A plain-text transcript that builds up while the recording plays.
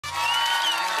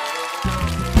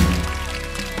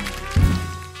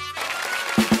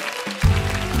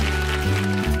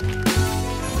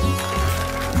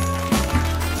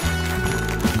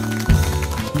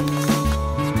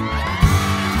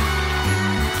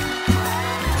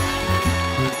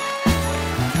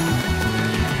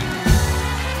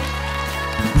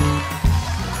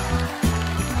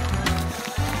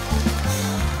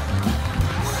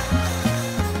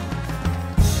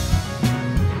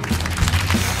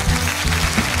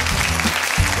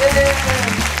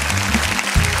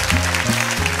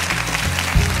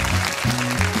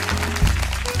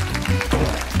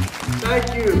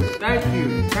Thank you, thank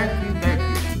you, thank you, thank you.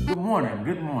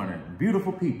 Good morning,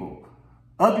 beautiful people.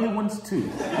 Ugly ones too.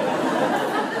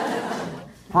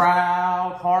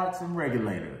 Proud hearts and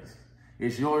regulators.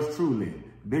 It's yours truly,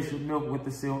 Bishop Milk with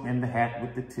the silk and the hat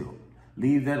with the tilt.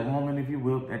 Leave that woman if you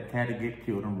will, that cat to get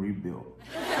killed and rebuilt.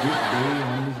 This day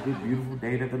on this good, beautiful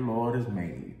day that the Lord has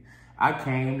made, I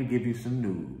came to give you some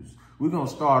news. We're gonna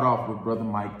start off with Brother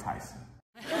Mike Tyson.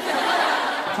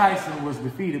 Tyson was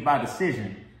defeated by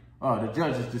decision, the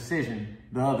judge's decision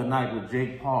the other night with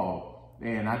Jake Paul.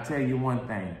 And I tell you one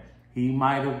thing, he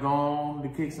might have gone to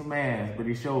kick some ass, but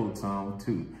he showed some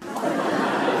too.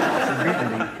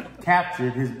 Accidentally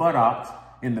captured his buttocks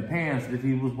in the pants that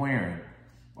he was wearing,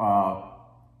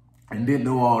 and didn't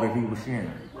know all that he was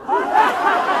sharing.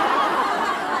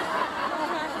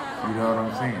 You know what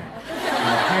I'm saying?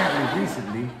 And apparently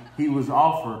recently, he was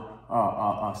offered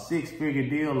a six-figure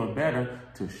deal or better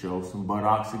to show some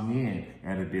buttocks again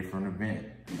at a different event.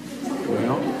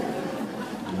 Well,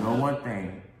 you know one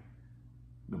thing,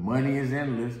 the money is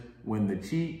endless when the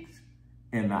cheeks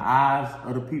and the eyes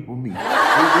of the people meet. We'll be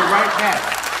right back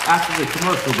after the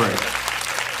commercial break.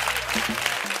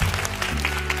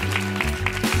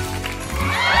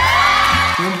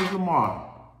 Kendrick Lamar,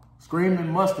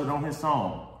 screaming mustard on his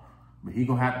song, but he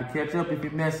gonna have to catch up if he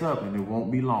mess up, and it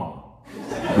won't be long.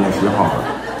 Bless your heart.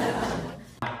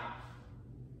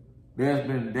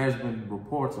 There's been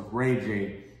reports of Ray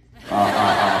J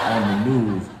on the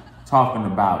news talking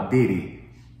about Diddy,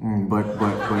 but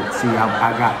see,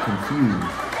 I got confused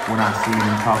when I seen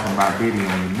him talking about Diddy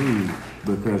on the news,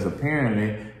 because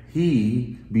apparently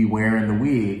he be wearing the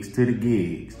wigs to the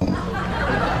gigs.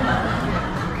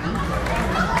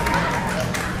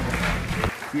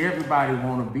 See, everybody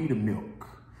wanna be the milk,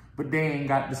 but they ain't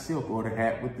got the silk or the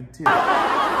hat with the tip. So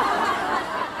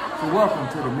welcome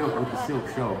to the Milk with the Silk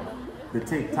Show, the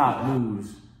TikTok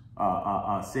news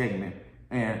segment.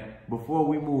 And before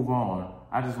we move on,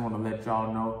 I just want to let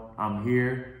y'all know I'm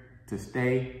here to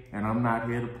stay, and I'm not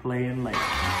here to play and lay.